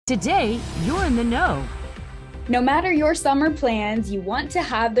Today, you're in the know. No matter your summer plans, you want to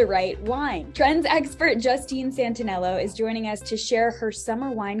have the right wine. Trends expert Justine Santaniello is joining us to share her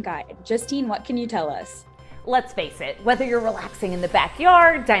summer wine guide. Justine, what can you tell us? Let's face it, whether you're relaxing in the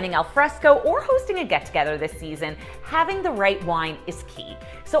backyard, dining al fresco, or hosting a get-together this season, having the right wine is key.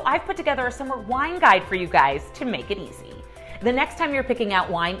 So I've put together a summer wine guide for you guys to make it easy. The next time you're picking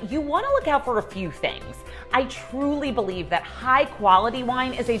out wine, you want to look out for a few things. I truly believe that high quality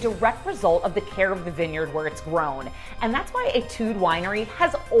wine is a direct result of the care of the vineyard where it's grown. And that's why Etude Winery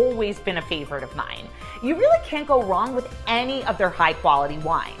has always been a favorite of mine. You really can't go wrong with any of their high quality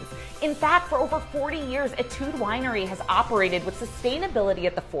wines. In fact, for over 40 years, Etude Winery has operated with sustainability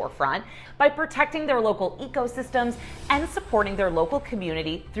at the forefront by protecting their local ecosystems and supporting their local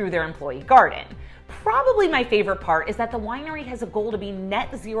community through their employee garden. Probably my favorite part is that the winery has a goal to be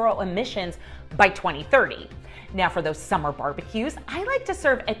net zero emissions by 2030. Now for those summer barbecues, I like to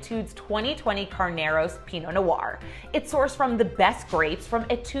serve Etude's 2020 Carneros Pinot Noir. It's sourced from the best grapes from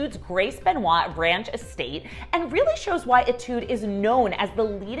Etude's Grace Benoit Ranch Estate and really shows why Etude is known as the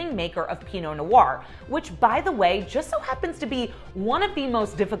leading maker of Pinot Noir, which by the way, just so happens to be one of the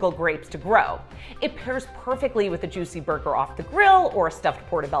most difficult grapes to grow. It pairs perfectly with a juicy burger off the grill or a stuffed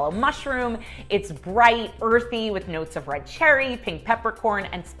portobello mushroom. It's bright, earthy with notes of red cherry, pink peppercorn,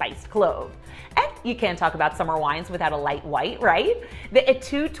 and spiced clove. And you can't talk about summer wines without a light white, right? The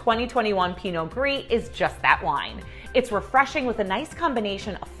Etude 2021 Pinot Gris is just that wine. It's refreshing with a nice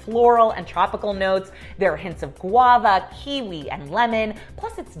combination of floral and tropical notes. There are hints of guava, kiwi, and lemon,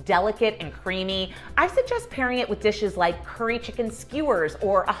 plus it's delicate and creamy. I suggest pairing it with dishes like curry chicken skewers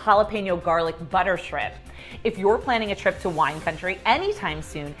or a jalapeno garlic butter shrimp. If you're planning a trip to wine country anytime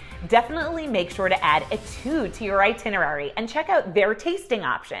soon, definitely make sure to add Etude to your itinerary and check out their tasting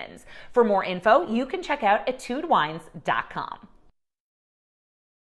options. For more info, you can check out etudewines.com.